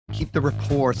keep the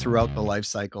rapport throughout the life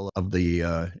cycle of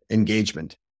the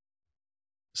engagement.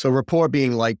 So rapport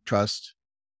being like, trust,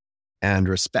 and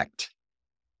respect.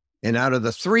 And out of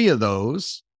the three of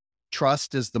those,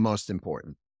 trust is the most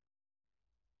important.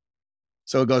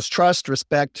 So it goes trust,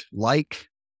 respect, like.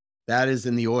 That is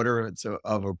in the order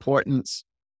of importance.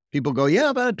 People go,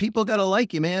 yeah, but people got to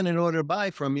like you, man, in order to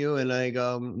buy from you. And I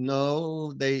go,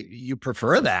 no, you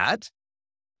prefer that.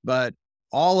 But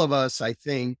all of us, I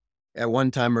think, at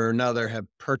one time or another have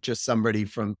purchased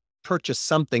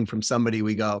something from somebody.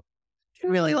 We go,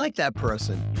 didn't really like that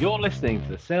person. You're listening to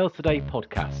the Sales Today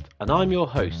podcast, and I'm your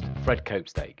host, Fred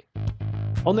Copestake.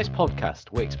 On this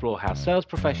podcast, we explore how sales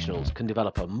professionals can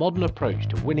develop a modern approach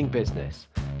to winning business,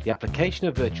 the application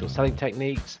of virtual selling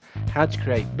techniques, how to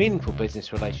create meaningful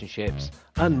business relationships,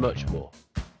 and much more.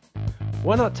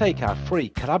 Why not take our free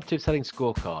collaborative selling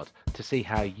scorecard to see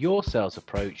how your sales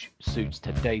approach suits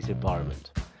today's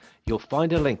environment? You'll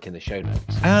find a link in the show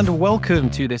notes. And welcome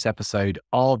to this episode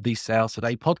of the Sales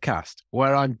Today podcast,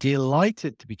 where I'm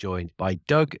delighted to be joined by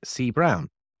Doug C. Brown.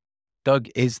 Doug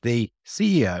is the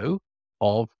CEO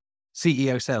of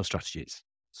CEO Sales Strategies.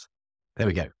 There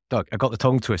we go. Doug, I got the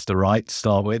tongue twister right to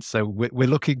start with, so we're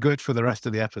looking good for the rest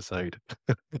of the episode.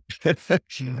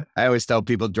 I always tell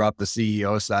people drop the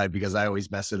CEO side because I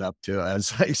always mess it up too. I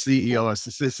was like CEO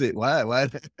assistant.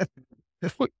 What?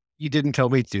 You didn't tell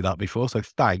me to do that before, so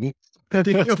thanks.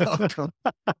 You're welcome.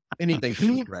 Anything for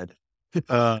you, Fred.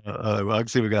 Well, I can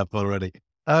see we're going to have fun already.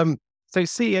 So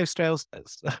CEO Sales,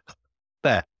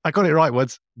 there, I got it right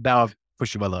once. Now I've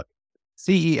pushed my luck.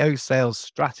 CEO Sales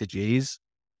Strategies.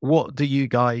 What do you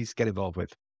guys get involved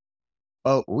with?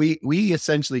 Oh, we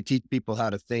essentially teach people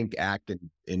how to think, act,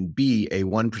 and be a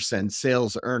 1%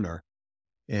 sales earner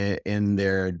in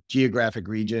their geographic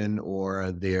region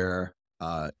or their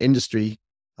industry,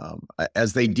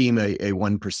 as they deem a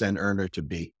 1% earner to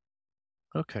be.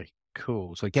 Okay,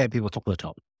 cool. So getting people top of the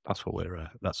top. That's what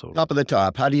that's all. Top of the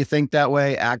top. How do you think that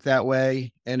way, act that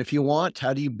way? And if you want,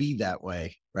 how do you be that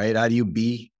way, right? How do you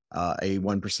be a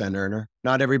 1% earner?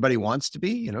 Not everybody wants to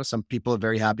be, some people are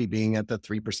very happy being at the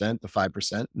 3%, the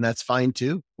 5%, and that's fine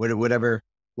too. Whatever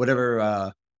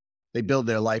they build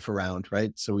their life around,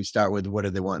 right? So we start with what do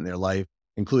they want in their life,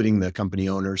 including the company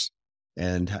owners.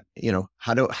 And,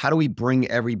 how do we bring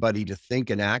everybody to think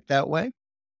and act that way?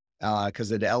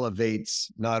 Because it elevates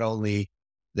not only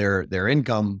their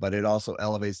income, but it also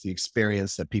elevates the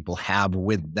experience that people have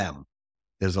with them.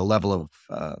 There's a level of,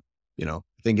 I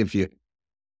think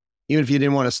even if you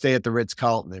didn't want to stay at the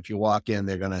Ritz-Carlton, if you walk in,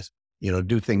 they're going to,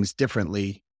 do things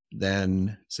differently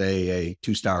than, say, a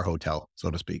 2-star hotel,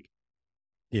 so to speak.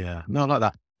 Yeah, no, like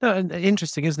that. No, and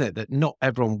interesting, isn't it, that not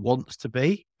everyone wants to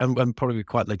be, and probably with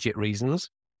quite legit reasons,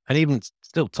 and even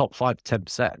still top 5 to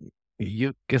 10%,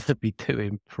 you're going to be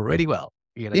doing pretty well.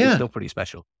 You're still pretty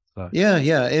special. So.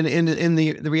 Yeah. And in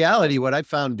the reality, what I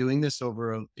found doing this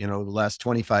over, the last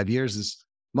 25 years is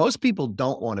most people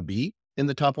don't want to be in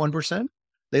the top 1%.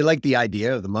 They like the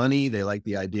idea of the money. They like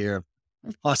the idea of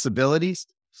possibilities,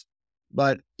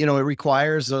 but it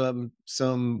requires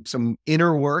some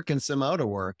inner work and some outer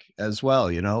work as well.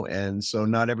 And so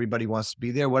not everybody wants to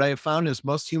be there. What I have found is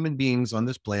most human beings on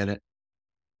this planet,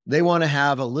 they want to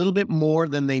have a little bit more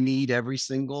than they need every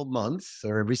single month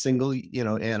or every single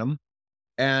annum,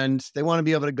 and they want to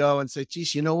be able to go and say,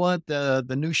 "Geez, you know what?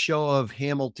 The new show of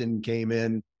Hamilton came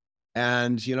in."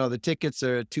 And, the tickets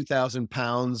are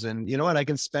 £2,000 and you know what? I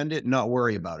can spend it and not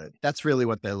worry about it. That's really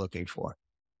what they're looking for.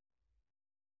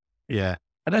 Yeah.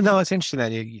 And I know it's interesting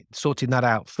that you're sorting that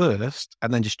out first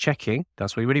and then just checking.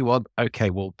 That's what you really want.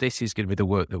 Okay, well, this is going to be the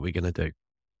work that we're going to do.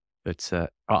 But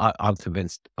I'm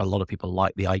convinced a lot of people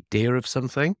like the idea of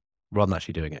something rather than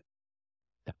actually doing it.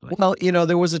 Definitely. Well,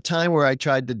 there was a time where I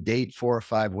tried to date 4 or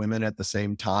 5 women at the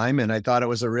same time. And I thought it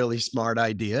was a really smart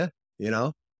idea,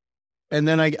 And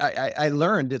then I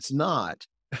learned it's not.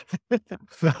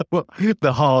 Well,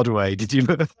 the hard way, did you?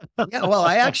 Yeah, well,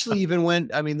 I actually even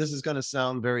went, this is going to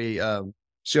sound very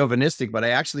chauvinistic, but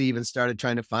I actually even started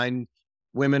trying to find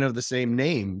women of the same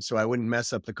name so I wouldn't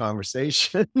mess up the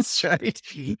conversations, right?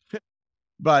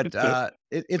 But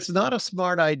it's not a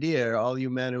smart idea, all you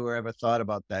men who ever thought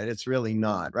about that. It's really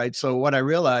not, right? So what I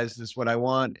realized is what I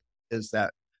want is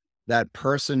that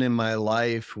person in my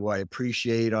life who I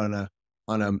appreciate on a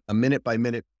minute by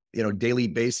minute, daily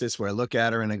basis, where I look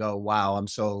at her and I go, wow, I'm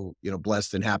so,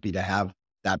 blessed and happy to have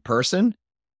that person.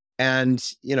 And,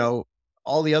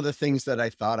 all the other things that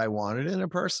I thought I wanted in a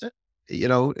person,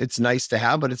 it's nice to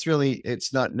have, but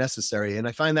it's not necessary. And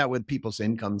I find that with people's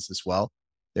incomes as well.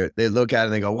 They look at it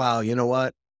and they go, wow, you know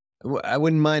what? I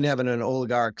wouldn't mind having an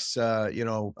oligarch's,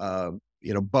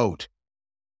 boat.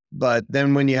 But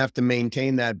then when you have to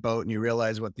maintain that boat and you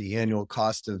realize what the annual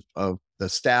cost of the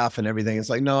staff and everything, it's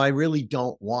like, no, I really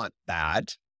don't want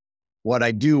that. What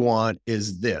I do want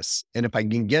is this. And if I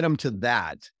can get them to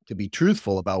that, to be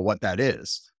truthful about what that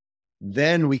is,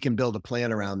 then we can build a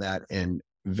plan around that and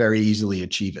very easily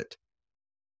achieve it.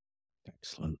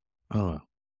 Excellent. Oh,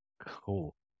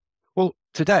 cool. Well,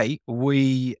 today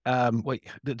there's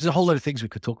a whole load of things we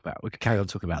could talk about. We could carry on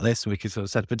talking about this. We could sort of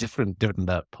set up a different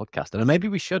podcast, and maybe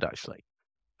we should actually.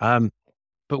 But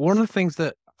one of the things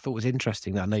that I thought was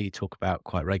interesting that I know you talk about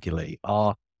quite regularly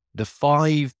are the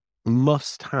 5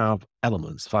 must-have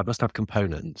elements, 5 must-have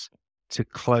components to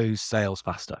close sales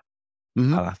faster.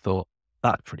 Mm-hmm. And I thought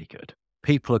that's pretty good.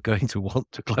 People are going to want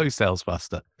to close sales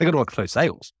faster. They're going to want to close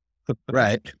sales.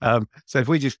 Right. So if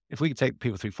we can take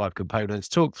people through 5 components,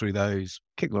 talk through those,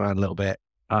 kick them around a little bit,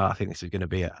 I think this is going to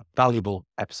be a valuable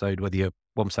episode, whether you're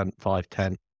 1%, 5,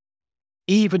 10,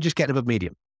 even just getting above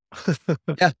medium.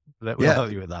 Yeah. We'll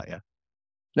help you with that. Yeah.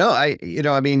 No,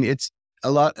 it's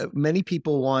a lot. Many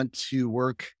people want to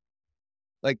work.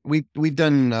 Like we've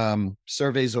done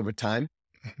surveys over time.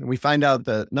 And we find out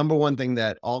the number one thing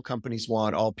that all companies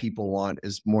want, all people want,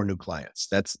 is more new clients.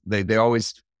 They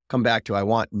always come back to, I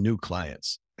want new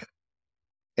clients.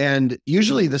 And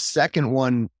usually the second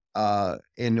one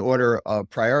in order of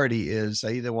priority is,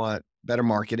 I either want better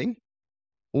marketing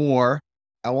or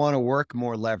I want to work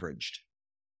more leveraged.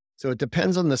 So it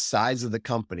depends on the size of the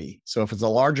company. So if it's a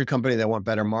larger company, they want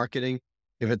better marketing.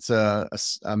 If it's a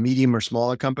medium or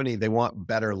smaller company, they want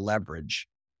better leverage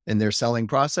in their selling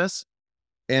process.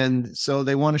 And so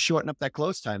they want to shorten up that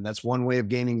close time. That's one way of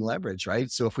gaining leverage, right?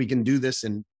 So if we can do this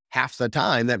in half the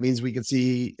time, that means we can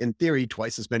see, in theory,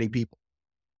 twice as many people.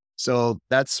 So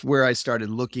that's where I started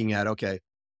looking at, okay,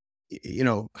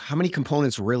 how many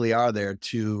components really are there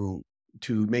to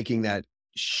making that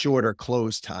shorter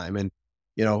close time? And,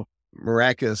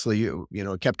 miraculously,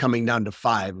 it kept coming down to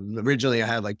 5. Originally I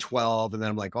had like 12, and then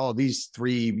I'm like, oh, these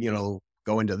 3,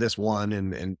 go into this one.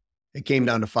 And it came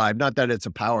down to 5. Not that it's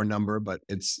a power number, but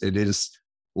it is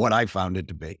what I found it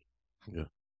to be. Yeah.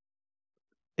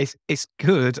 It's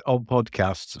good on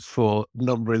podcasts for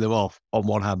numbering them off on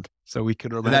one hand, so we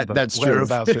can remember that's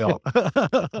whereabouts we are.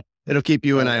 It'll keep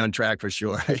you and I on track for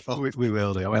sure. We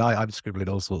will do. I mean, I'm scribbling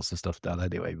all sorts of stuff down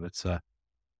anyway, but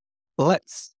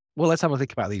let's have a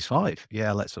think about these 5.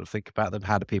 Yeah, let's sort of think about them.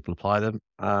 How do people apply them?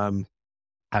 How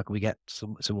can we get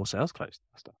some more sales closed?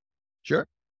 Sure.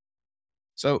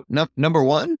 So number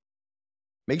 1,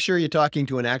 make sure you're talking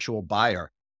to an actual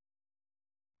buyer.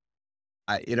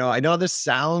 I know this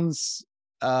sounds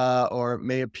or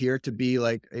may appear to be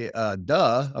like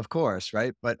duh, of course,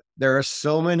 right? But there are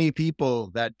so many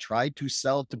people that try to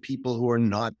sell to people who are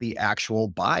not the actual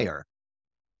buyer,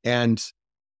 and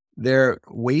they're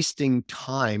wasting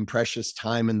time, precious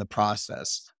time in the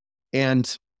process.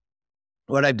 And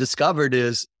what I've discovered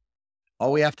is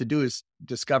all we have to do is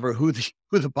discover who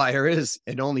the buyer is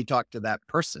and only talk to that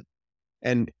person.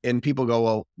 And people go,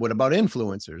 well, what about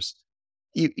influencers?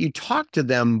 You talk to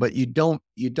them, but you don't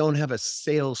have a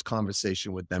sales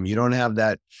conversation with them. You don't have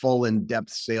that full in-depth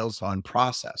sales on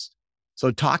process.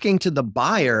 So talking to the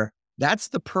buyer, that's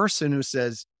the person who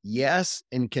says yes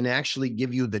and can actually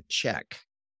give you the check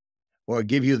or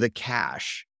give you the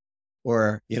cash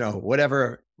or,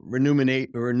 whatever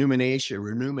remuneration.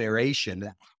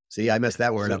 See, I messed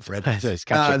that word up, Fred. The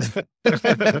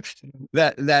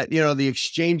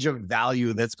exchange of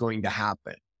value that's going to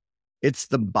happen. It's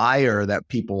the buyer that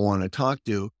people want to talk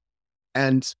to.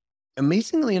 And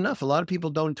amazingly enough, a lot of people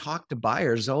don't talk to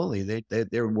buyers only.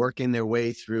 They're working their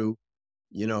way through,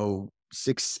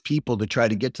 6 people to try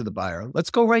to get to the buyer.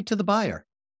 Let's go right to the buyer,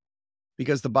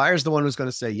 because the buyer's the one who's going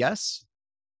to say yes,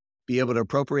 be able to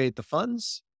appropriate the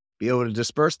funds, be able to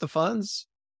disperse the funds.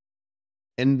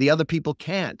 And the other people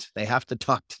can't. They have to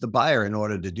talk to the buyer in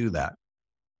order to do that.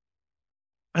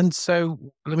 And so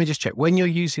let me just check. When you're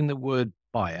using the word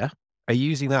buyer, are you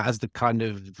using that as the kind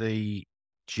of the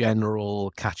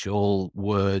general catch-all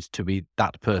word to be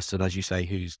that person, as you say,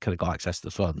 who's kind of got access to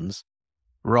the funds,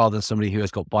 rather than somebody who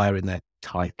has got buyer in their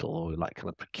title or like kind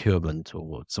of procurement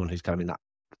or someone who's kind of in that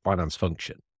finance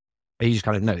function? Are you just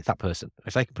kind of, no, it's that person.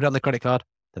 If they can put it on their credit card,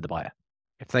 they're the buyer.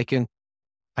 If they can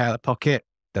pay out of pocket,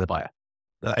 they're the buyer.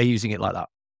 Are you using it like that?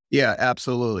 Yeah,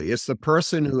 absolutely. It's the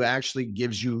person who actually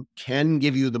can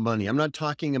give you the money. I'm not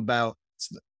talking about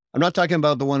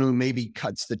the one who maybe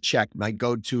cuts the check, might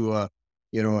go to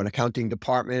an accounting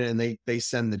department and they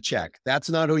send the check.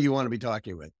 That's not who you want to be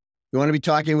talking with. You want to be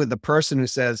talking with the person who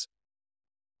says,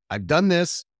 I've done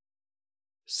this,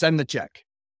 send the check,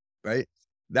 right?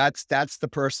 That's the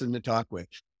person to talk with.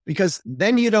 because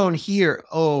then you don't hear,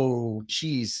 oh,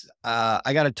 geez,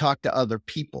 I got to talk to other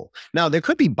people. Now, there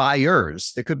could be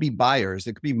buyers, there could be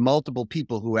multiple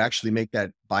people who actually make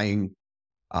that buying,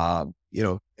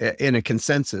 in a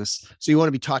consensus. So you want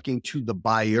to be talking to the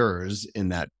buyers in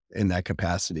that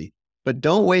capacity, but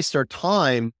don't waste our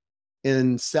time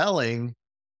in selling,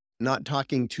 not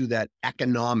talking to that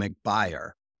economic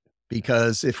buyer,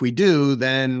 because if we do,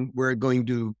 then we're going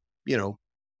to,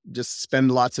 just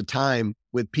spend lots of time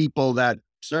with people that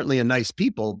certainly are nice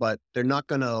people, but they're not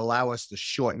going to allow us to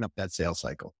shorten up that sales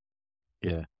cycle.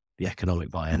 Yeah. The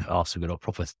economic buyer. Also got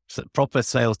proper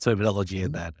sales terminology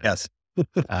in there. Yes.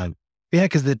 Yeah,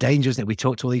 because the danger is that we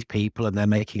talk to all these people and they're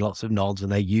making lots of nods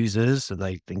and they're users and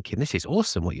they're thinking, this is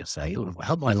awesome what you're saying. It will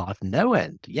help my life no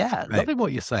end. Yeah, Right. loving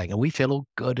what you're saying. And we feel all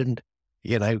good and,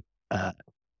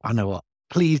 I know what,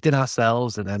 pleased in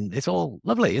ourselves. And then it's all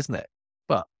lovely, isn't it?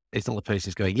 But it's not the person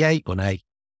who's going, yay or nay.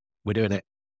 We're doing it.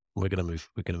 We're going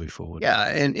to move forward. Yeah.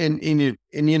 And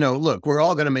look, we're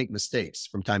all going to make mistakes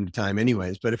from time to time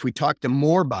anyways, but if we talk to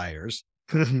more buyers,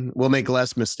 we'll make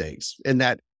less mistakes in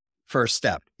that first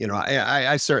step.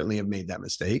 I certainly have made that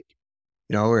mistake,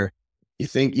 where you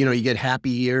think, you get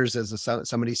happy ears as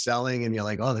somebody selling and you're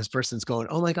like, oh, this person's going,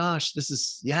 oh my gosh, this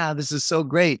is so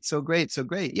great. So great. So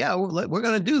great. Yeah. We're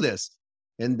going to do this.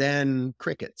 And then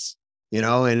crickets,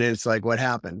 and it's like, what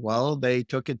happened? Well, they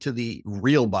took it to the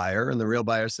real buyer and the real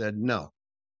buyer said no.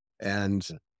 And,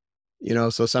 so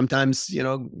sometimes,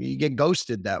 you get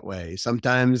ghosted that way.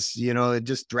 Sometimes, it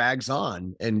just drags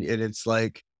on and it's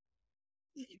like,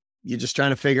 you're just trying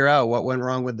to figure out what went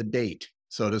wrong with the date,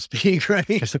 so to speak, right?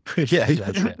 Yeah,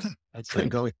 that's it. That's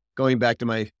it. Going back to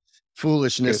my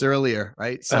foolishness earlier,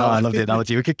 right? So I love the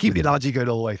analogy. We could keep the analogy going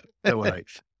all the way. Don't worry.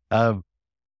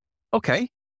 Okay,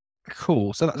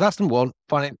 cool. So that's number one,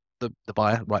 finding the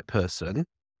buyer, right person.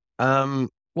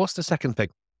 What's the second thing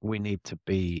we need to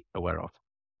be aware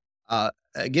of?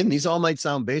 Again, these all might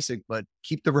sound basic, but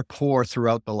keep the rapport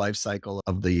throughout the life cycle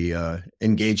of the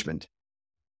engagement.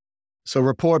 So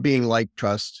rapport being like,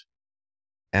 trust,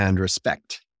 and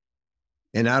respect.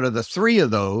 And out of the three of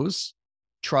those,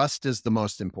 trust is the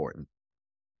most important.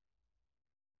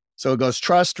 So it goes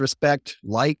trust, respect,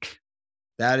 like.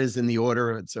 That is in the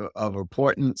order of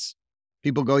importance.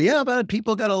 People go, yeah, but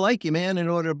people got to like you, man, in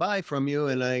order to buy from you.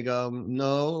 And I go,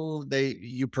 no,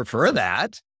 you prefer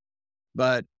that.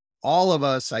 But all of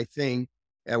us, I think,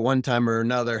 at one time or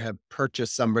another have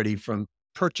purchased something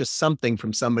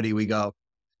from somebody. We go,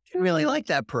 didn't really like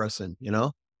that person,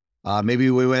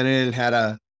 maybe we went in and had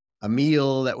a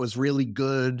meal that was really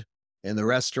good in the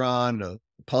restaurant, a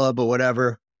pub or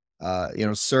whatever,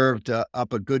 served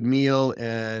up a good meal.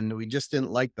 And we just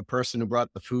didn't like the person who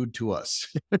brought the food to us.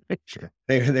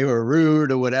 They were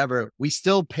rude or whatever. We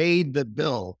still paid the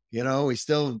bill, we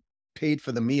still paid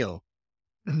for the meal.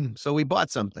 So we bought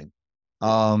something.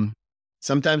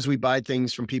 Sometimes we buy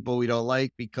things from people we don't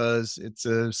like because it's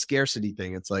a scarcity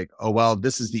thing. It's like, oh, well,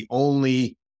 this is the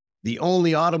only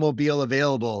automobile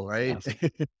available, right?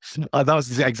 That was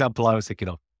the example I was thinking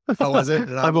of. Oh, was it?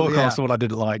 I bought a car someone I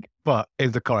didn't like, but it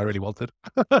was the car I really wanted.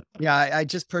 Yeah, I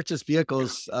just purchased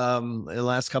vehicles in the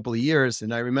last couple of years,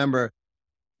 and I remember,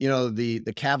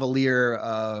 the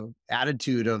cavalier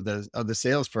attitude of the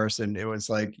salesperson. It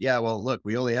was like, yeah, well, look,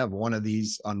 we only have one of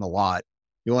these on the lot.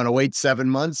 You want to wait 7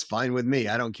 months? Fine with me.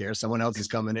 I don't care. Someone else is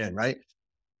coming in, right?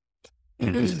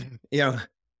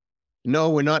 No,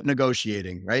 we're not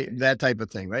negotiating, right? That type of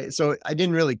thing, right? So I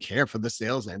didn't really care for the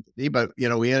sales entity, but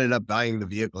we ended up buying the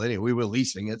vehicle anyway. We were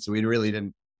leasing it, so we really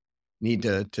didn't need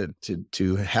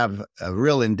to have a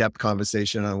real in-depth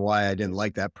conversation on why I didn't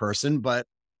like that person, but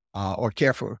or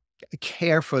care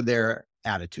for their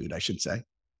attitude, I should say.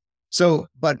 So,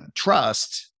 but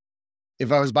trust.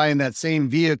 If I was buying that same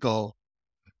vehicle,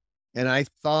 and I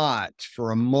thought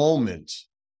for a moment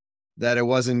that it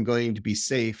wasn't going to be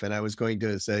safe, and I was going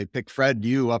to say, pick Fred,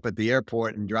 you up at the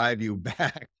airport and drive you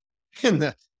back, and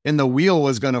the wheel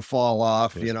was going to fall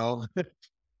off, heck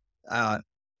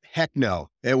no,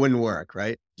 it wouldn't work,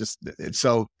 right?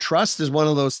 So trust is one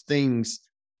of those things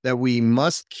that we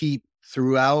must keep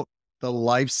throughout the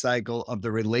life cycle of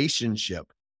the relationship.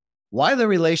 Why the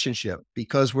relationship?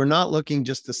 Because we're not looking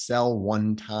just to sell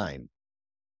one time.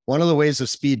 One of the ways of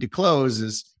speed to close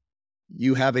is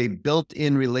you have a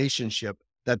built-in relationship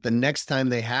that the next time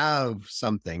they have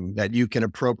something that you can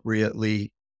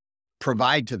appropriately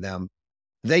provide to them,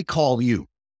 they call you.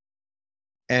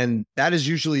 And that is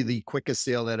usually the quickest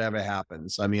sale that ever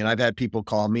happens. I mean, I've had people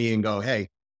call me and go, hey,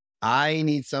 I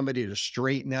need somebody to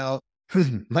straighten out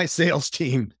my sales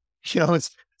team.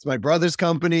 It's my brother's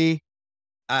company.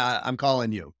 I'm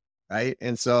calling you. right?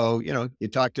 And so, you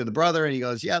talk to the brother and he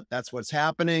goes, yeah, that's what's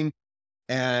happening.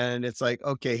 And it's like,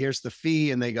 okay, here's the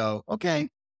fee. And they go, okay,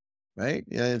 right?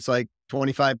 And it's like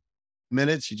 25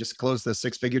 minutes. You just close the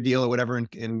 6-figure deal or whatever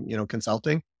in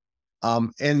consulting.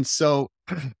 And so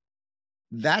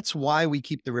that's why we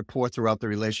keep the rapport throughout the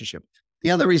relationship.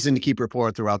 The other reason to keep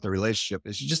rapport throughout the relationship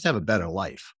is you just have a better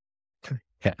life.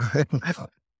 Yeah.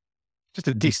 Just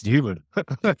a decent human.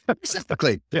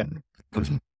 Exactly. Yeah.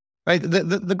 Right.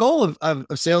 The goal of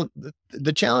sales,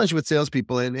 the challenge with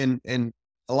salespeople, and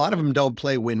a lot of them don't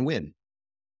play win-win.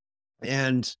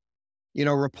 And,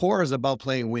 rapport is about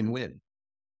playing win-win.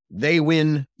 They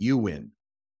win, you win.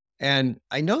 And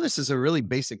I know this is a really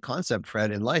basic concept,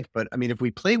 Fred, in life, but I mean, if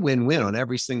we play win-win on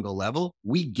every single level,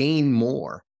 we gain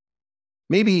more.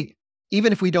 Maybe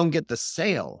even if we don't get the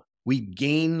sale, we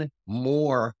gain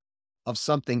more of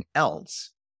something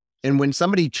else. And when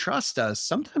somebody trusts us,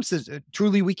 sometimes it's,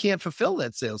 truly we can't fulfill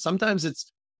that sale. Sometimes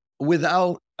it's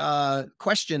without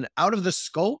question out of the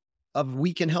scope of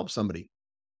we can help somebody.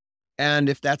 And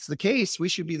if that's the case, we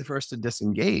should be the first to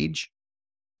disengage.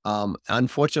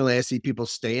 Unfortunately, I see people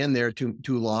stay in there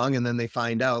too long, and then they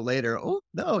find out later, oh,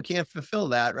 no, I can't fulfill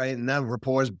that, right? And that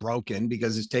rapport is broken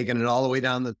because it's taking it all the way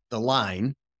down the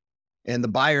line. And the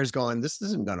buyer's going, this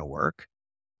isn't going to work.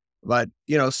 But,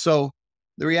 so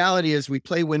the reality is we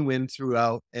play win-win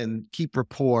throughout and keep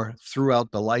rapport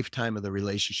throughout the lifetime of the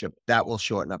relationship. That will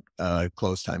shorten up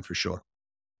close time for sure.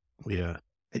 Yeah.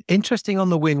 Interesting on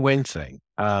the win-win thing.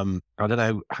 I don't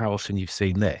know how often you've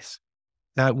seen this.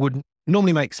 Now, it would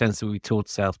normally make sense that we talk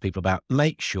to salespeople about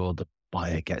make sure the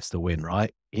buyer gets the win,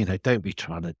 right? Don't be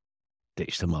trying to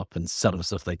ditch them up and sell them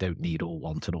stuff they don't need or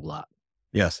want and all that.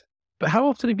 Yes. But how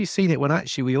often have you seen it when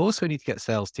actually we also need to get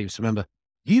sales teams to remember,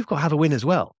 you've got to have a win as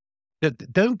well.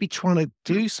 Don't be trying to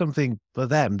do something for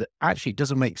them that actually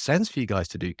doesn't make sense for you guys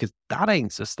to do, because that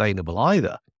ain't sustainable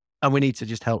either. And we need to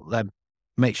just help them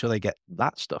make sure they get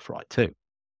that stuff right too.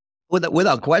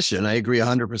 Without question, I agree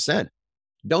 100%.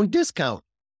 Don't discount.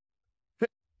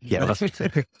 Yeah.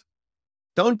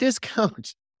 Don't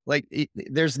discount. Like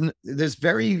there's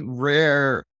very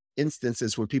rare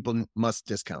instances where people must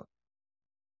discount.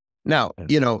 Now,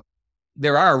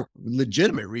 there are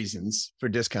legitimate reasons for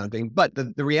discounting, but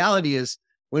the reality is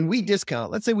when we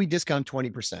discount, let's say we discount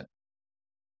 20%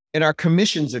 and our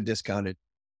commissions are discounted.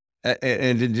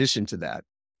 In addition to that,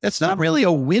 that's not really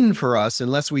a win for us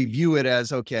unless we view it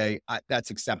as, okay, that's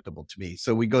acceptable to me.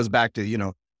 So it goes back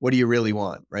to, what do you really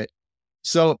want? Right.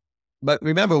 So, but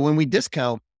remember when we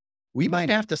discount, we might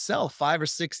have to sell 5 or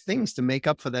 6 things to make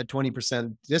up for that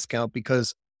 20% discount,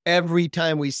 because every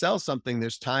time we sell something,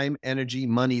 there's time, energy,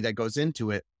 money that goes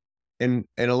into it. And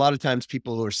a lot of times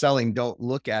people who are selling don't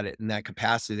look at it in that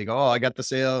capacity. They go, oh, I got the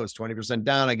sale. It's 20%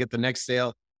 down. I get the next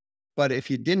sale. But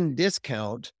if you didn't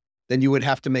discount, then you would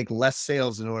have to make less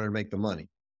sales in order to make the money.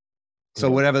 So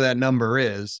whatever that number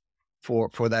is for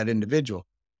that individual,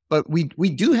 but we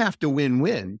do have to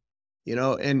win-win,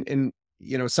 and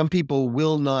some people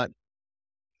will not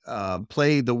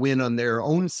play the win on their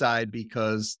own side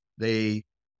because they,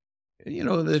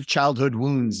 the childhood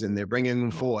wounds and they're bringing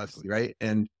them forth. Right.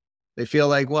 And they feel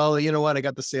like, well, you know what? I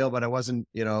got the sale, but I wasn't,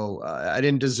 I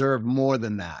didn't deserve more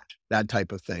than that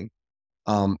type of thing.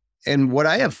 And what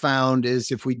I have found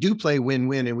is if we do play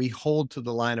win-win and we hold to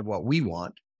the line of what we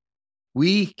want,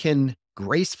 we can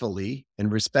gracefully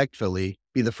and respectfully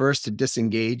be the first to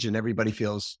disengage, and everybody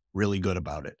feels really good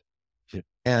about it. Yeah.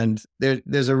 And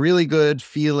there's a really good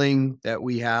feeling that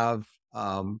we have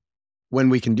when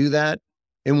we can do that.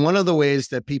 And one of the ways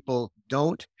that people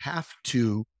don't have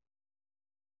to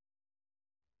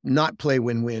not play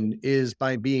win-win is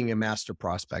by being a master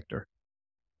prospector.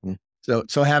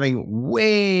 So having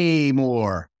way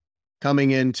more coming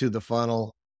into the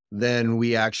funnel than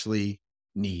we actually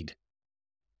need,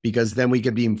 because then we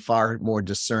could be far more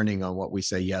discerning on what we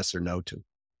say yes or no to.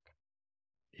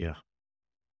 Yeah.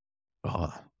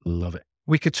 Oh, love it.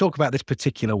 We could talk about this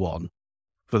particular one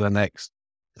for the next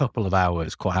couple of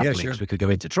hours quite happily. Yeah, sure. We could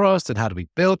go into trust and how do we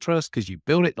build trust, because you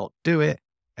build it, not do it,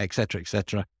 et cetera, et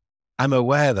cetera. I'm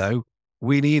aware though,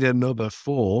 we need another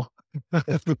 4.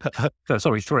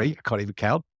 Sorry, 3. I can't even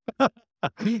count. But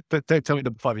don't tell me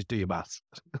number 5 is do your maths.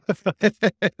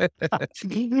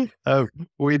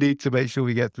 We need to make sure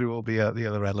we get through all the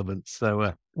other elements.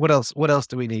 So what else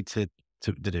do we need to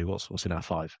do? What's in our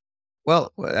 5?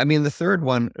 Well, I mean, the third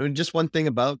one, just one thing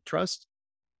about trust,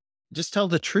 just tell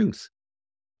the truth,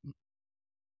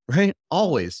 right?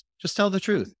 Always just tell the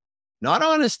truth, not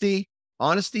honesty.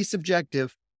 Honesty is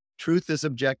subjective. Truth is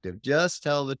objective. Just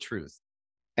tell the truth.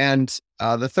 And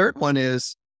the third one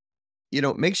is,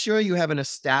 make sure you have an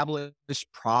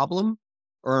established problem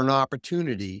or an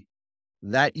opportunity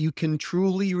that you can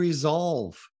truly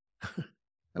resolve.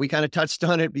 We kind of touched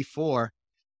on it before,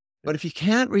 but if you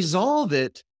can't resolve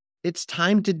it, it's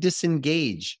time to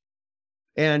disengage.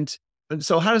 And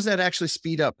so how does that actually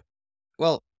speed up?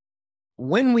 Well,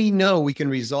 when we know we can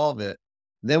resolve it,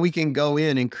 then we can go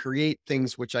in and create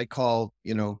things which I call,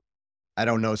 I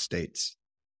don't know states,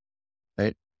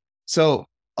 right? So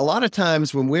a lot of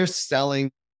times when we're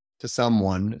selling to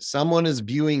someone is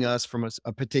viewing us from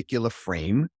a particular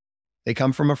frame. They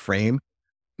come from a frame.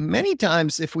 Many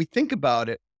times, if we think about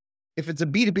it, if it's a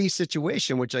B2B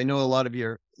situation, which I know a lot of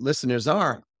your listeners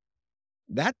are,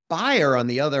 that buyer on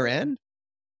the other end,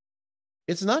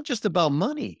 it's not just about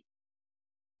money.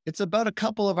 It's about a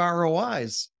couple of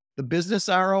ROIs, the business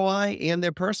ROI and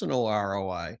their personal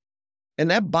ROI. And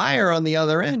that buyer on the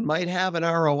other end might have an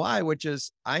ROI, which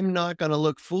is, I'm not going to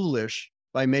look foolish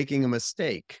by making a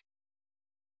mistake.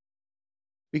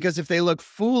 Because if they look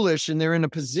foolish and they're in a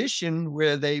position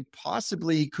where they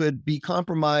possibly could be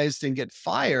compromised and get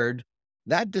fired,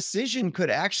 that decision could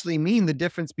actually mean the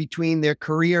difference between their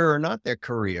career or not their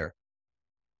career.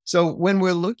 So when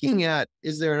we're looking at,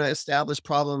 is there an established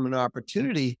problem and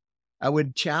opportunity? I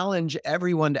would challenge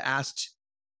everyone to ask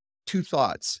two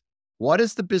thoughts. What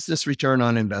is the business return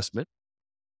on investment?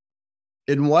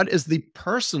 And what is the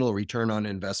personal return on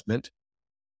investment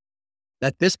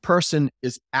that this person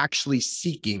is actually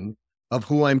seeking of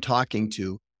who I'm talking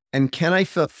to? And can I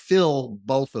fulfill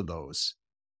both of those?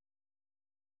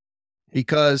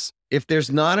 Because if there's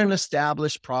not an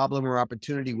established problem or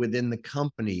opportunity within the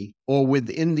company or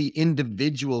within the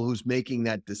individual who's making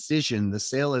that decision, the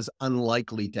sale is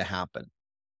unlikely to happen.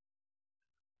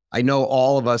 I know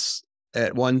all of us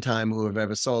at one time who have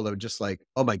ever sold are just like,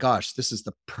 oh my gosh, this is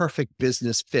the perfect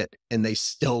business fit, and they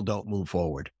still don't move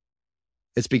forward.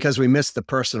 It's because we missed the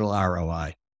personal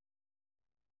ROI.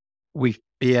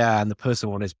 And the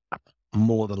personal one is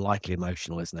more than likely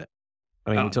emotional, isn't it?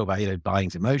 I mean, we talk about,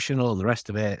 buying's emotional and the rest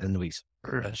of it, and we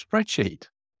a spreadsheet,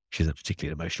 which is a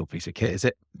particularly emotional piece of kit, is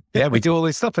it? Yeah, we do all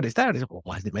this stuff and it's down. Well,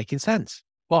 why isn't it making sense?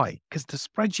 Why? Because the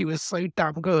spreadsheet was so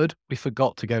damn good, we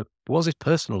forgot to go, what was it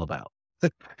personal about?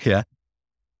 Yeah.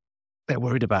 They're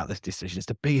worried about this decision. It's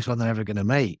the biggest one they're ever going to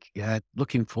make. Yeah.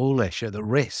 Looking foolish at the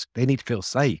risk. They need to feel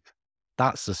safe.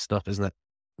 That's the stuff, isn't it?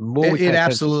 It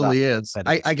absolutely is.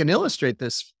 I can illustrate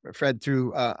this, Fred,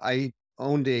 through, I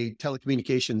owned a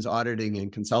telecommunications auditing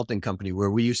and consulting company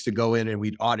where we used to go in and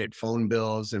we'd audit phone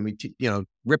bills and we,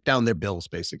 rip down their bills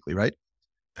basically. Right.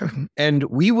 And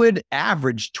we would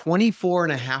average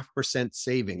 24.5%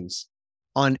 savings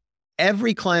on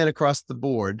every client across the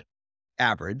board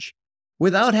average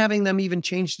without having them even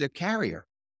change their carrier.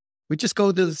 We just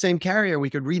go to the same carrier. We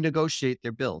could renegotiate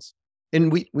their bills.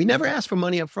 And we never asked for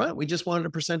money up front. We just wanted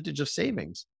a percentage of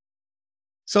savings.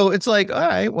 So it's like, all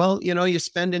right, well, you're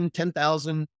spending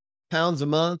 10,000 pounds a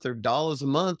month or dollars a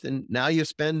month, and now you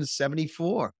spend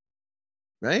 74,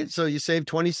 right? So you save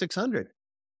 2,600.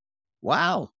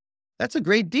 Wow, that's a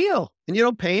great deal. And you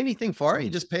don't pay anything for it. You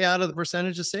just pay out of the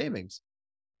percentage of savings.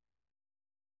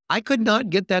 I could not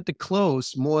get that to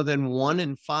close more than 1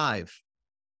 in 5.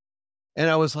 And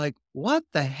I was like, what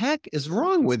the heck is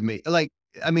wrong with me?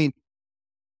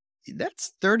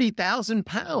 That's 30,000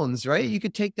 pounds, right? You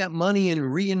could take that money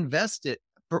and reinvest it,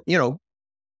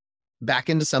 back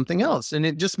into something else. And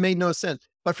it just made no sense.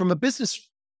 But from a business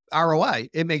ROI,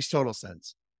 it makes total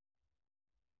sense.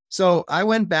 So I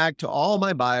went back to all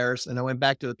my buyers and I went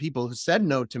back to the people who said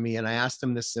no to me. And I asked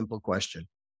them this simple question: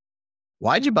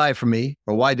 why'd you buy from me,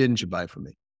 or why didn't you buy from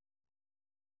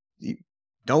me?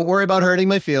 Don't worry about hurting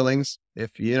my feelings.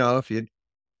 If you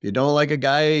don't like a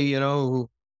guy, who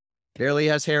barely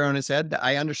has hair on his head,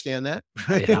 I understand that.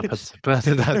 It happens.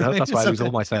 That's why I lose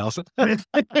all my sales.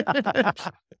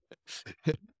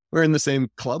 We're in the same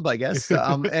club, I guess.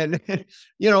 And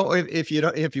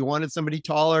if you wanted somebody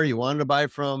taller, you wanted to buy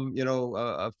from,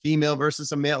 a female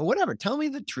versus a male, whatever, tell me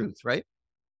the truth, right?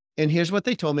 And here's what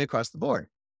they told me across the board.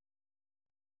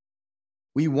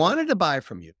 We wanted to buy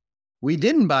from you. We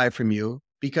didn't buy from you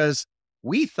because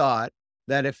we thought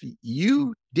that if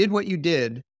you did what you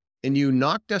did and you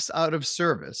knocked us out of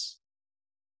service,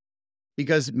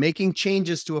 because making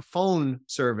changes to a phone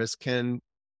service can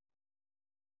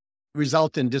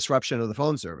result in disruption of the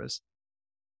phone service.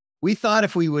 We thought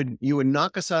if you would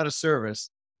knock us out of service,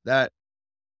 that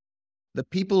the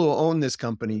people who own this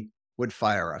company would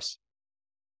fire us.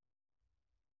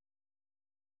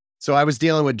 So I was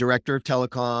dealing with director of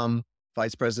telecom,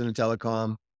 vice president of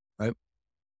telecom, right?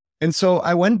 And so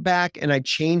I went back and I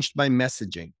changed my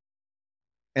messaging.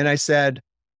 And I said,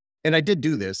 and I did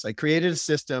do this, I created a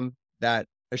system that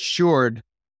assured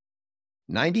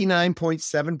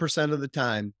 99.7% of the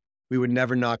time, we would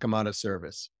never knock them out of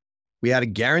service. We had a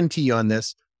guarantee on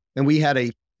this, and we had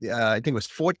I think it was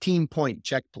 14-point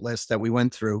checklist that we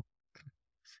went through.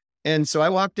 And so I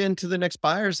walked into the next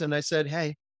buyers and I said,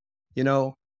 hey,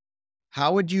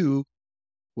 how would you,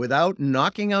 without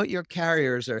knocking out your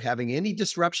carriers or having any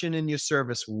disruption in your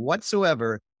service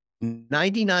whatsoever,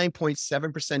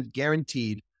 99.7%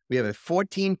 guaranteed, we have a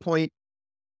 14-point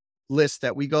list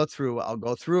that we go through. I'll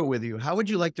go through it with you. How would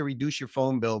you like to reduce your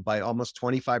phone bill by almost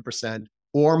 25%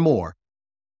 or more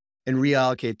and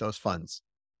reallocate those funds?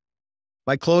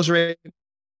 My close rate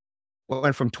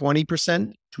went from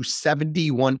 20% to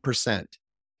 71%.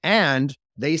 And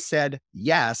they said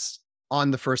yes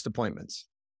on the first appointments.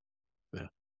 Yeah.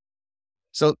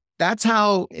 So that's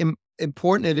how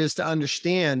important it is to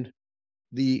understand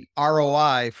the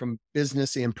ROI from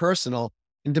business and personal,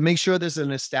 and to make sure there's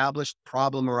an established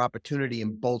problem or opportunity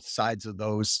in both sides of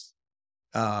those,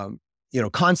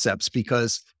 concepts,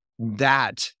 because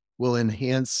that will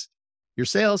enhance your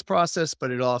sales process,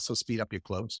 but it'll also speed up your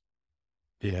close.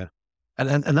 Yeah.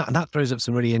 And that throws up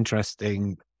some really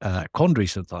interesting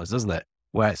quandaries sometimes, doesn't it?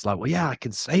 Where it's like, well, yeah, I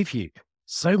can save you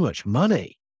so much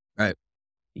money. Right.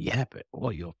 Yeah, but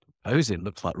what you're proposing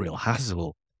looks like real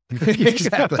hassle.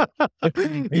 Exactly.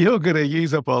 You're going to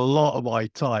use up a lot of my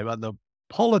time and the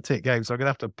politic game, so I'm going to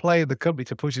have to play in the company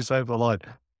to push us over the line.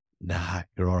 Nah,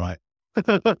 you're all right.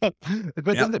 But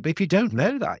if you don't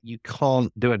know that, you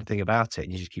can't do anything about it,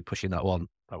 and you just keep pushing that one.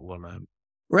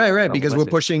 Right. Because we're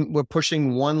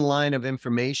pushing one line of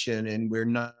information, and we're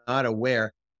not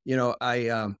aware.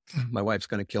 My wife's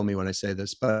going to kill me when I say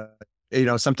this, but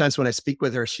sometimes when I speak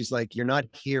with her, she's like, "You're not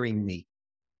hearing me,"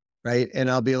 right? And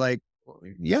I'll be like,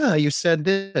 "Yeah, you said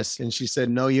this," and she said,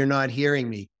 "No, you're not hearing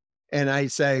me." And I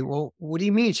say, "Well, what do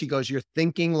you mean?" She goes, "You're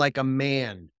thinking like a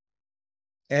man,"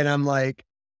 and I'm like,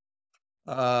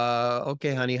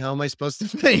 "Okay, honey, how am I supposed to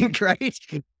think?" Right?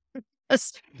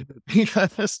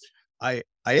 Because I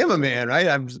am a man, right?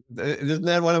 Isn't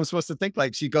that what I'm supposed to think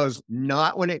like? She goes,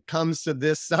 "Not when it comes to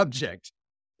this subject."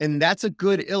 And that's a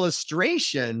good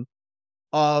illustration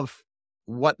of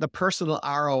what the personal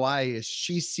ROI is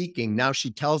she's seeking. Now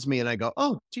she tells me and I go,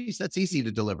 "Oh, geez, that's easy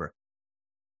to deliver."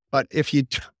 But if you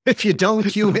don't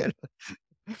cue in,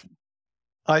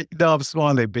 I'm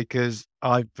smiling because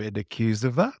I've been accused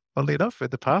of that, funnily enough, in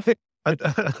the past. And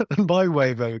my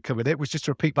way of overcoming it was just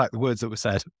to repeat back the words that were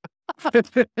said.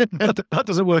 That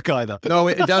doesn't work either. No,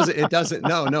 it doesn't. It doesn't.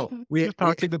 No. Just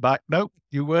parroting the back. Nope,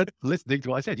 you weren't listening to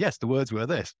what I said. Yes, the words were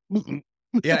this.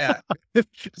 Yeah.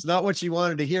 It's not what you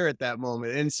wanted to hear at that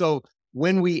moment. And so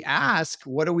when we ask,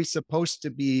 what are we supposed to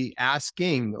be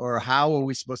asking, or how are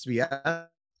we supposed to be asking?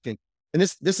 And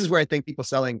this is where I think people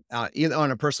selling, either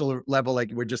on a personal level,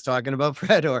 like we're just talking about,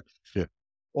 Fred, or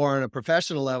on a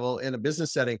professional level in a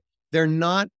business setting, they're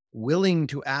not willing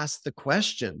to ask the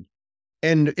question.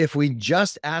 And if we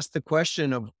just ask the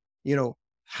question of,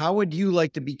 how would you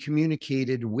like to be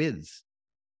communicated with,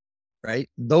 right?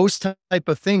 Those type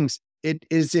of things, it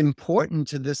is important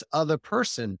to this other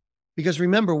person, because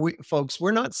remember,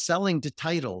 we're not selling to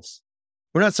titles.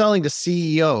 We're not selling to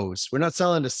CEOs. We're not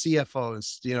selling to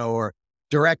CFOs, or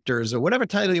directors, or whatever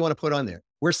title you want to put on there.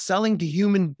 We're selling to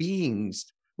human beings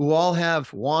who all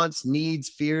have wants, needs,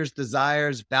 fears,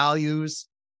 desires, values,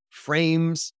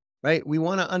 frames, right? We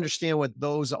want to understand what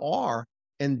those are.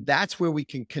 And that's where we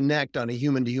can connect on a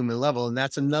human to human level. And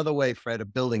that's another way, Fred,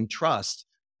 of building trust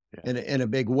in a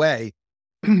big way.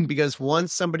 Because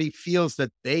once somebody feels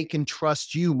that they can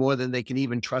trust you more than they can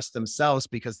even trust themselves,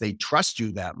 because they trust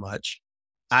you that much,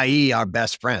 i.e. our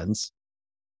best friends,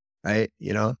 right?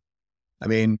 I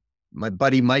mean, my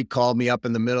buddy Mike called me up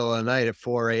in the middle of the night at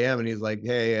 4 a.m. and he's like,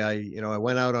 "Hey, I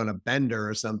went out on a bender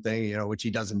or something," which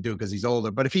he doesn't do because he's older.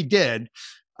 But if he did,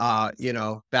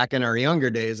 back in our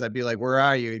younger days, I'd be like, "Where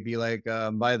are you?" He'd be like,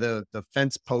 "By the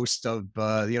fence post of,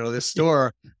 this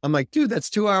store." I'm like, "Dude,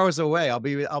 that's 2 hours away. I'll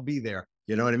be there."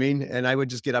 You know what I mean? And I would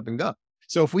just get up and go.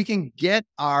 So if we can get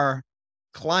our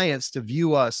clients to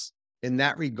view us in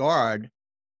that regard,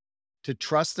 to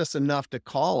trust us enough to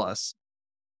call us,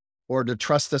 or to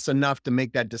trust us enough to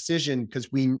make that decision, because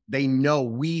they know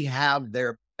we have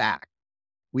their back,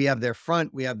 we have their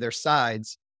front, we have their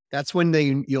sides. That's when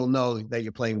you'll know that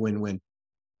you're playing win-win.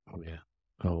 Oh yeah,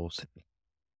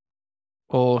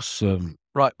 awesome.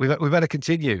 Right, we better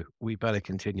continue.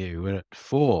 We're at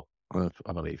 4,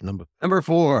 I believe. Number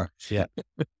 4. Yeah.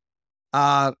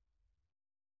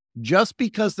 Just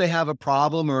because they have a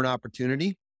problem or an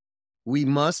opportunity, we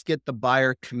must get the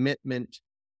buyer commitment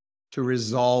to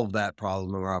resolve that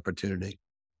problem or opportunity.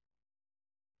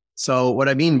 So what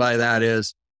I mean by that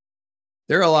is,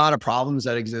 there are a lot of problems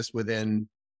that exist within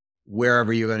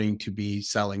wherever you're going to be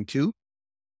selling to.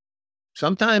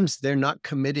 Sometimes they're not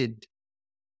committed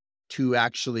to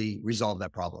actually resolve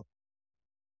that problem,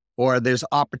 or there's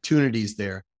opportunities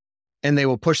there and they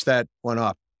will push that one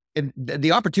off. And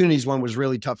the opportunities one was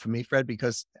really tough for me, Fred,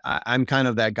 because I'm kind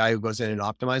of that guy who goes in and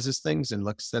optimizes things and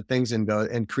looks at things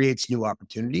and creates new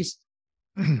opportunities.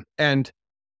 And,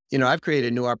 I've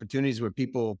created new opportunities where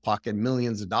people pocket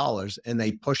millions of dollars and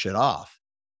they push it off.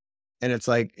 And it's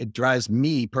like, it drives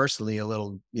me personally a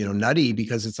little, nutty,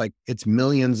 because it's like, it's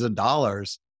millions of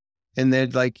dollars. And they're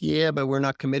like, yeah, but we're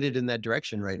not committed in that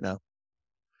direction right now.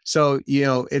 So,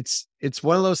 it's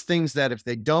one of those things that if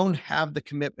they don't have the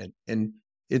commitment, and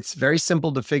it's very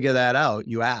simple to figure that out,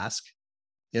 you ask,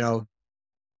 is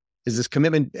this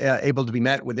commitment able to be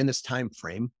met within this time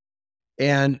frame?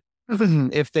 And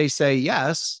if they say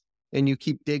yes, and you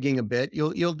keep digging a bit,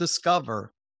 you'll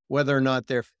discover whether or not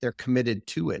they're committed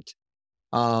to it.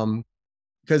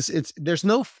 Because there's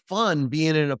no fun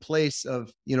being in a place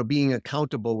of, being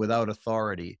accountable without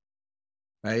authority.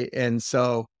 Right. And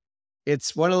so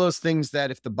it's one of those things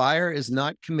that if the buyer is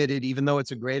not committed, even though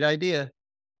it's a great idea,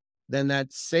 then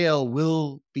that sale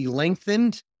will be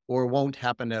lengthened or won't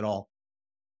happen at all.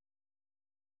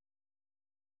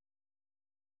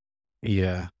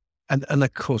 Yeah. And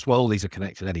of course, well, all these are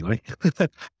connected anyway,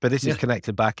 but this is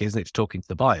connected back, isn't it? It's talking to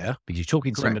the buyer, because you're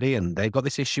talking to somebody and they've got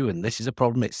this issue and this is a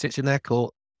problem. It sits in their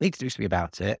court, needs to do something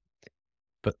about it.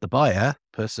 But the buyer,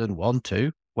 person 1,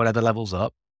 2, whatever levels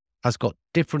up, has got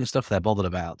different stuff they're bothered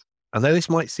about. And though this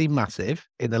might seem massive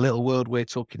in the little world we're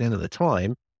talking in at the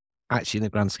time, actually in the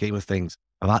grand scheme of things,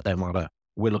 that don't matter.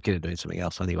 We're looking at doing something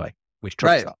else anyway, which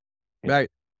trumps that. Right.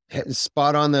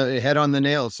 Spot on the head on the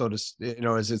nail, so to,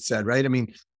 as it said, right? I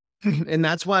mean, and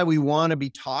that's why we want to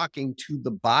be talking to the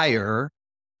buyer,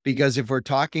 because if we're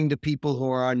talking to people who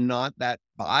are not that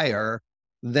buyer,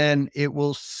 then it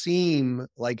will seem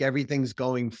like everything's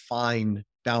going fine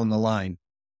down the line.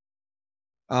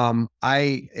 I've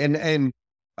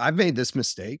made this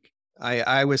mistake.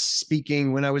 I was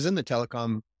speaking when I was in the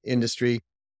telecom industry.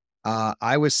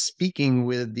 I was speaking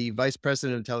with the vice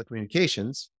president of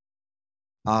telecommunications.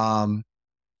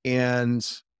 And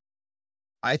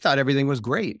I thought everything was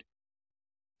great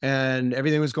and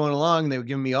everything was going along. They were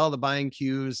giving me all the buying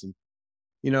cues, and,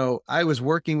 I was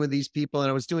working with these people and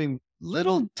I was doing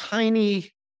little tiny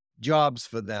jobs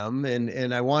for them.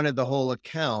 And I wanted the whole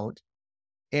account.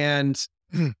 And,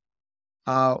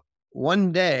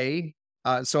 one day,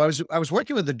 so I was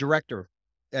working with the director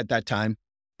at that time.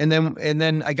 And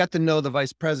then I got to know the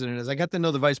vice president. As I got to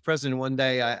know the vice president one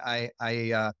day,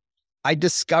 I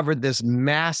discovered this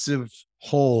massive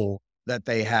hole that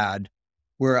they had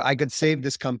where I could save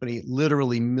this company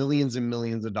literally millions and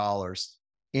millions of dollars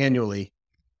annually.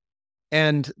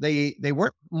 And they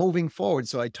weren't moving forward.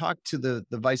 So I talked to the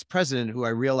vice president, who I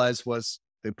realized was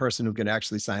the person who could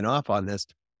actually sign off on this.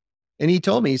 And he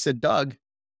told me, he said, Doug,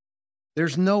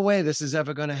 there's no way this is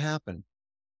ever going to happen.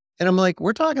 And I'm like,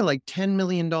 we're talking like $10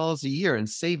 million a year in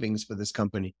savings for this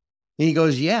company. And he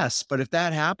goes, yes, but if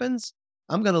that happens,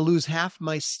 I'm going to lose half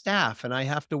my staff and I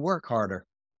have to work harder.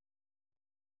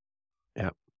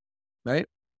 Yeah. Right.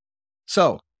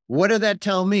 So what did that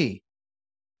tell me?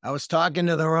 I was talking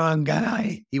to the wrong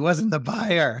guy. He wasn't the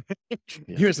buyer.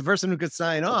 He was the person who could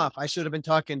sign off. I should have been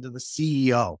talking to the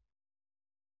CEO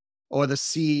or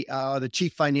the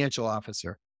chief financial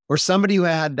officer, or somebody who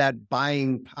had that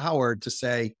buying power to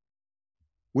say,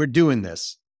 we're doing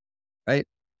this. Right.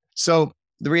 So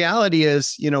the reality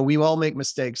is, we all make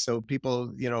mistakes. So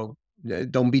people,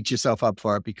 don't beat yourself up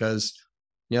for it, because,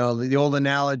 the old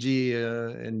analogy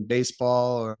in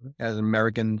baseball, or as an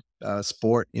American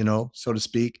sport, so to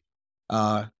speak,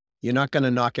 you're not going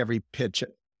to knock every pitch,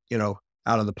 out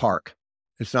of the park.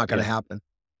 It's not going to happen.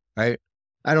 Right.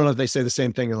 I don't know if they say the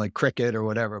same thing in like cricket or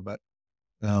whatever, but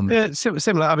yeah,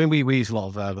 similar. I mean, we use a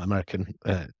lot of American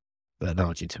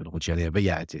analogy terminology here, but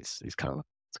yeah, it's kind of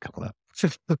that.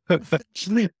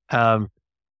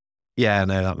 Yeah,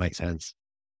 no, that makes sense.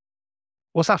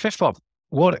 What's our fifth one?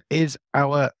 What is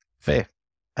our fifth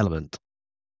element?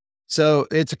 So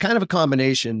it's a kind of a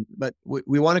combination, but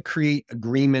we want to create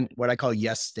agreement, what I call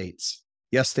yes states,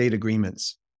 yes state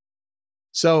agreements.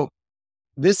 So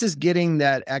this is getting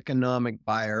that economic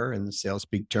buyer, in the sales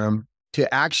speak term,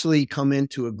 to actually come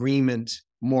into agreement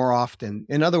more often.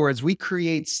 In other words, we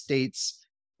create states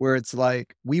where it's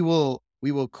like, we will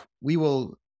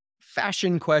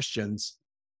fashion questions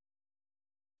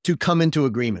to come into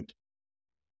agreement.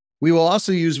 We will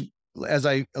also use, as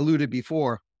I alluded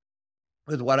before,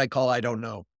 with what I call I don't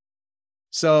know.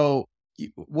 So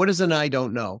what is an I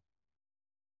don't know?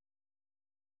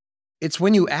 it's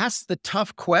when you ask the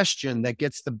tough question that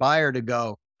gets the buyer to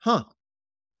go, huh,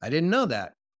 I didn't know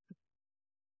that,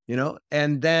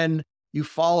 and then you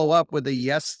follow up with a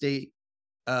yes state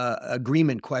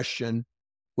agreement question,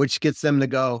 which gets them to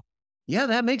go, yeah,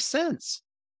 that makes sense.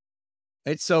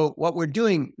 Right. So what we're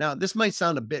doing now, this might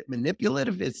sound a bit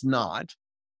manipulative. It's not,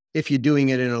 if you're doing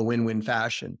it in a win-win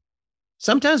fashion.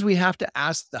 Sometimes we have to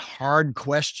ask the hard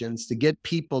questions to get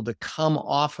people to come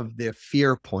off of their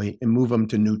fear point and move them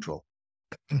to neutral.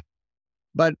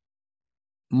 But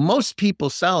most people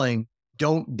selling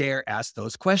don't dare ask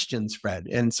those questions, Fred.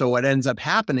 And so what ends up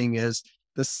happening is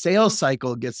the sales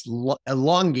cycle gets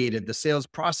elongated. The sales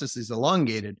process is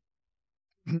elongated.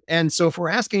 And so if we're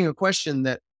asking a question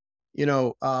that,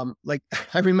 like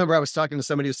I remember I was talking to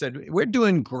somebody who said, we're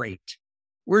doing great.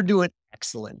 We're doing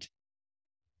excellent.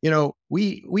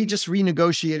 We just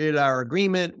renegotiated our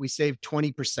agreement. We saved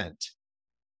 20%.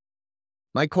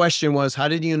 My question was, how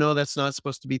did you know that's not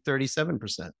supposed to be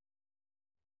 37%?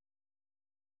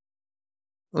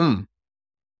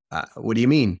 What do you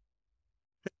mean?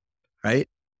 Right?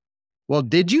 Well,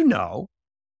 did you know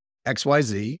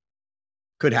XYZ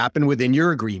could happen within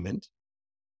your agreement?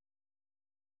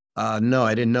 No,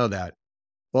 I didn't know that.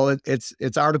 Well,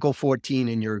 it's Article 14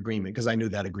 in your agreement, because I knew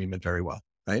that agreement very well,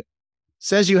 right?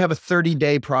 Says you have a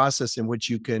 30-day process in which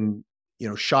you can,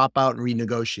 shop out and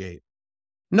renegotiate.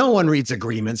 No one reads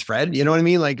agreements, Fred. You know what I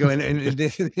mean? Like,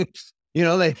 they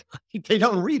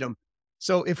don't read them.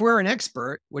 So if we're an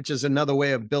expert, which is another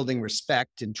way of building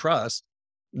respect and trust,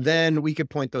 then we could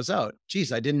point those out.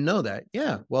 Geez, I didn't know that.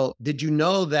 Yeah. Well, did you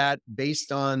know that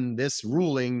based on this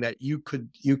ruling that you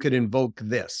could invoke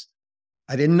this?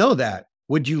 I didn't know that.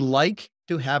 Would you like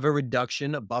to have a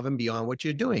reduction above and beyond what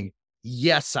you're doing?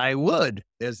 Yes, I would.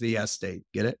 There's the yes state.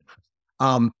 Get it?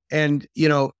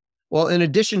 Well, in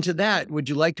addition to that, would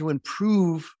you like to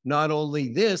improve not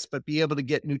only this, but be able to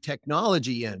get new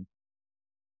technology in?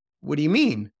 What do you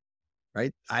mean?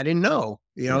 Right? I didn't know,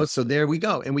 so there we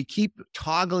go. And we keep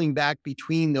toggling back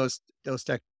between those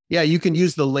tech. Yeah, you can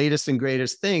use the latest and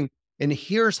greatest thing. And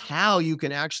here's how you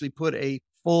can actually put a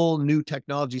full new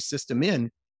technology system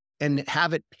in and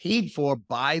have it paid for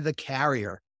by the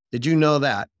carrier. Did you know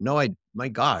that? No, my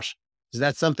gosh. Is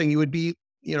that something you would be,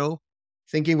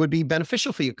 thinking would be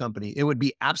beneficial for your company? It would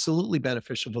be absolutely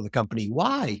beneficial for the company.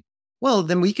 Why? Well,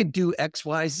 then we could do X,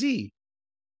 Y, Z.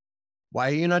 Why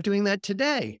are you not doing that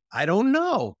today? I don't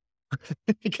know.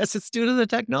 Because it's due to the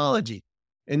technology.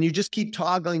 And you just keep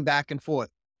toggling back and forth.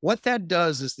 What that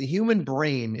does is the human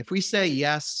brain, if we say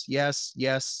yes, yes,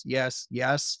 yes, yes,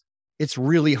 yes, it's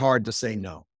really hard to say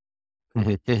no.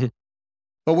 But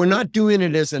we're not doing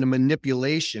it as a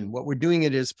manipulation. What we're doing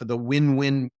it is for the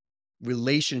win-win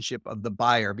relationship of the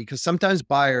buyer, because sometimes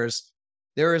buyers,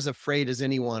 they're as afraid as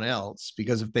anyone else,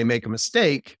 because if they make a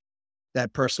mistake,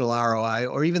 that personal ROI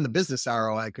or even the business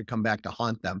ROI could come back to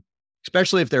haunt them,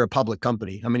 especially if they're a public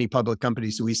company. How many public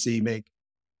companies do we see make,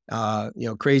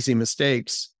 crazy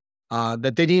mistakes that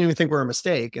they didn't even think were a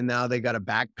mistake, and now they got to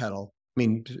backpedal? I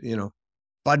mean,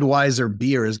 Budweiser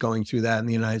beer is going through that in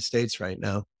the United States right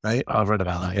now, right? I've read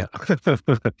about that,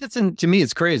 yeah. To me,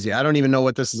 it's crazy. I don't even know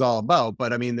what this is all about,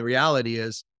 but I mean, the reality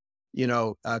is,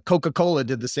 Coca-Cola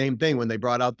did the same thing when they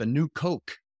brought out the new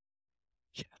Coke.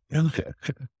 Yeah.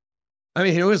 I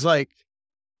mean, it was like,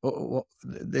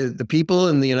 the people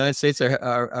in the United States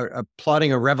are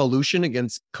plotting a revolution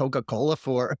against Coca-Cola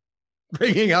for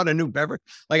bringing out a new beverage.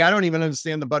 Like, I don't even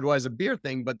understand the Budweiser beer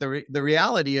thing, but the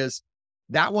reality is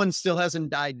that one still hasn't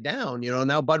died down.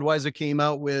 Now Budweiser came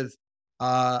out with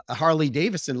a Harley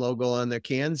Davidson logo on their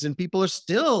cans, and people are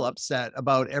still upset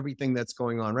about everything that's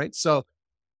going on, right? So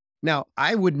now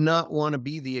I would not want to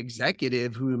be the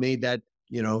executive who made that,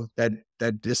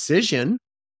 that decision.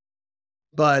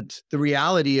 But the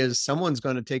reality is someone's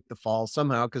going to take the fall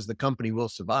somehow, because the company will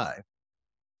survive.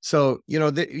 So,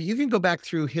 you can go back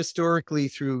through historically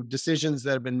through decisions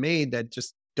that have been made that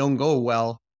just don't go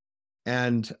well.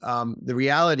 And the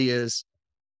reality is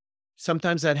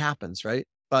sometimes that happens, right?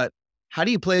 But how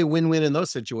do you play win-win in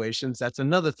those situations? That's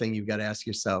another thing you've got to ask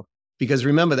yourself, because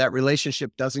remember, that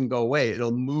relationship doesn't go away.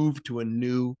 It'll move to a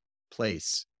new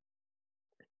place.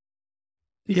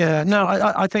 Yeah, no,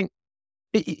 I think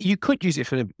you could use it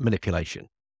for manipulation,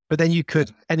 but then you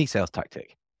could, any sales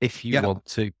tactic, if you want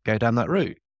to go down that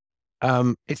route.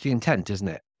 It's the intent, isn't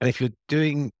it? And if you're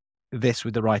doing this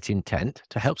with the right intent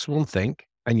to help someone think,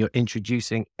 and you're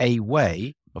introducing a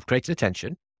way of creating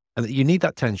attention, and that you need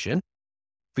that tension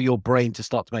for your brain to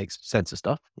start to make sense of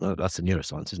stuff. Well, that's the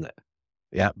neuroscience, isn't it?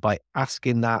 Yeah. By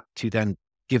asking that to then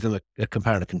give them a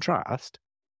compare and a contrast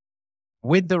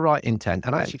with the right intent.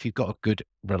 And actually, if you've got a good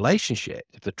relationship,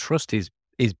 if the trust is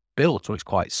built or it's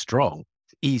quite strong,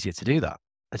 it's easier to do that.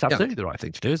 It's absolutely the right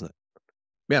thing to do, isn't it?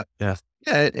 Yeah. Yeah.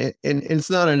 Yeah. And it's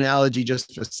not an analogy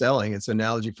just for selling. It's an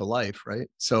analogy for life, right?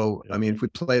 So, I mean, if we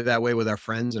play that way with our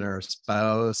friends and our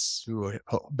spouse, who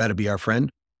better be our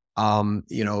friend,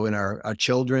 you know, and our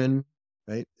children,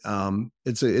 right?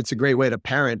 It's a great way to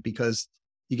parent, because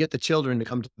you get the children to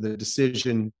come to the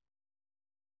decision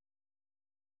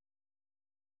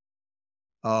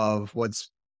of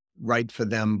what's right for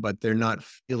them, but they're not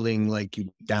feeling like you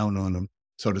down on them,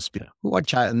 so to speak. What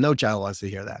child? No child wants to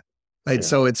hear that, right? Yeah.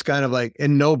 So it's kind of like,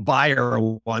 and no buyer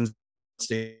wants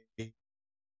to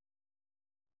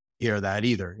hear that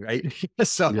either, right?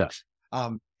 So, Yeah.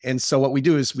 And so what we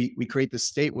do is we create this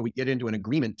state where we get into an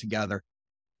agreement together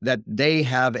that they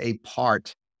have a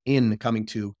part in coming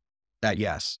to that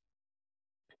yes.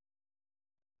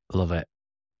 Love it.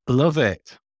 Love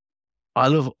it. I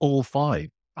love all five.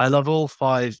 I love all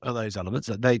five of those elements.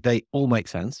 They all make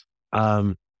sense.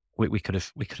 We could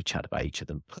have chatted about each of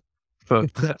them for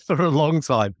for a long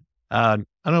time. And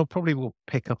I'll probably will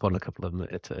pick up on a couple of them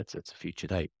at a future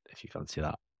date if you fancy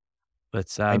that.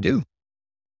 But I do.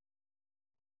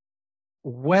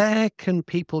 where can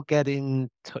people get in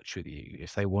touch with you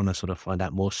if they want to sort of find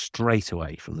out more straight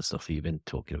away from the stuff that you've been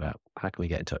talking about? How can we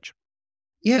get in touch?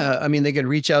 Yeah, I mean, they can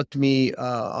reach out to me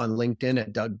on LinkedIn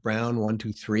at Doug Brown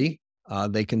 123.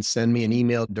 They can send me an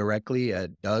email directly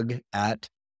at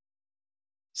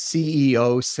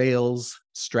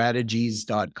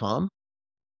doug@ceosalesstrategies.com.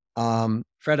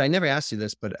 Fred, I never asked you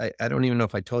this, but I don't even know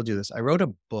if I told you this. I wrote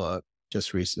a book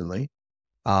just recently.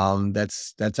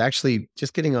 That's actually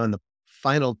just getting on the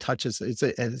final touches. It's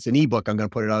an ebook. I'm going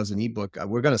to put it out as an ebook.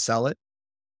 We're going to sell it,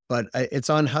 but it's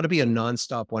on how to be a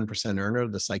nonstop 1% earner,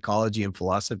 the psychology and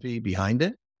philosophy behind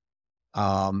it.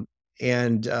 And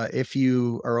if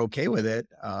you are okay with it,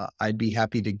 I'd be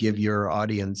happy to give your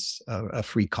audience a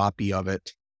free copy of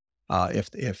it,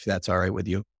 if that's all right with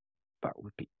you. That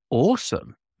would be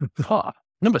awesome.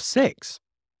 Number 6.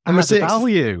 Number 6.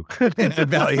 Value.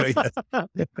 Value. No,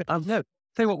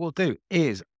 tell you what we'll do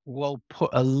is we'll put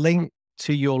a link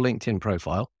to your LinkedIn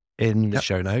profile in the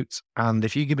show notes. And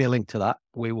if you give me a link to that,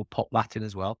 we will pop that in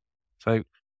as well. So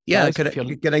yeah,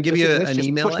 can I give you an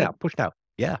email? Push now.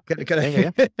 Yeah.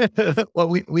 Yeah. Well,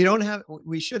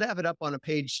 we should have it up on a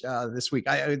page this week.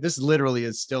 This literally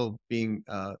is still being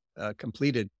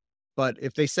completed. But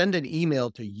if they send an email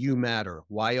to You Matter,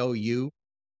 YOU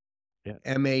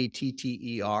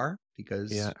MATTER,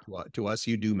 because to us,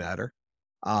 you do matter.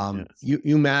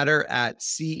 You matter at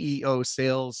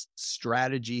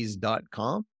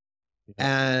ceosalesstrategies.com.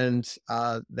 And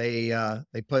they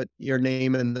put your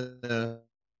name in the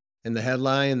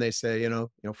headline. They say, you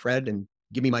know, Fred, and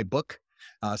give me my book,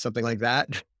 something like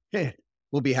that.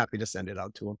 We'll be happy to send it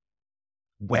out to them.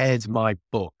 Where's my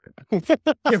book?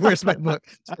 Where's my book?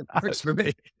 It works for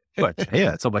me. Well,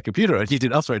 yeah, it's on my computer, and you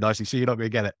did that very nicely, so you're not going to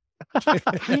get it.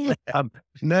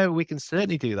 No, we can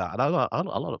certainly do that, and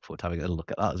I'll look forward to having a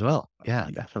look at that as well. Yeah,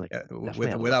 definitely.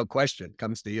 Without question,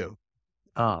 comes to you.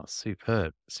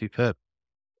 Superb.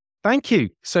 Thank you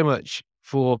so much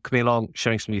for coming along,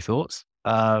 sharing some of your thoughts.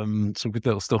 Some good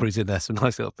little stories in there, some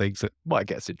nice little things that might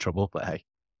get us in trouble, but hey.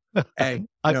 Hey,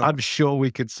 I'm sure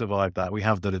we could survive that. We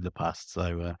have done in the past.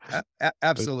 So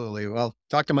absolutely. Well,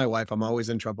 talk to my wife. I'm always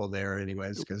in trouble there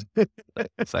anyways. Because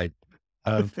same.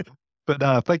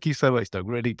 But thank you so much, Doug.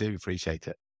 Really do appreciate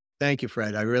it. Thank you,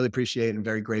 Fred. I really appreciate it and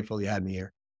very grateful you had me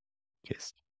here.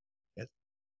 Yes.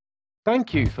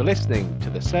 Thank you for listening to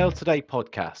the Sales Today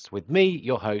podcast with me,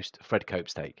 your host, Fred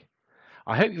Copestake.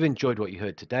 I hope you've enjoyed what you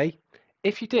heard today.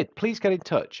 If you did, please get in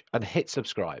touch and hit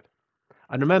subscribe.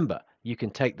 And remember, you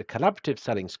can take the Collaborative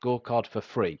Selling Scorecard for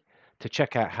free to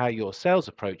check out how your sales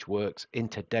approach works in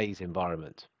today's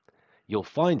environment. You'll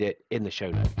find it in the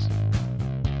show notes.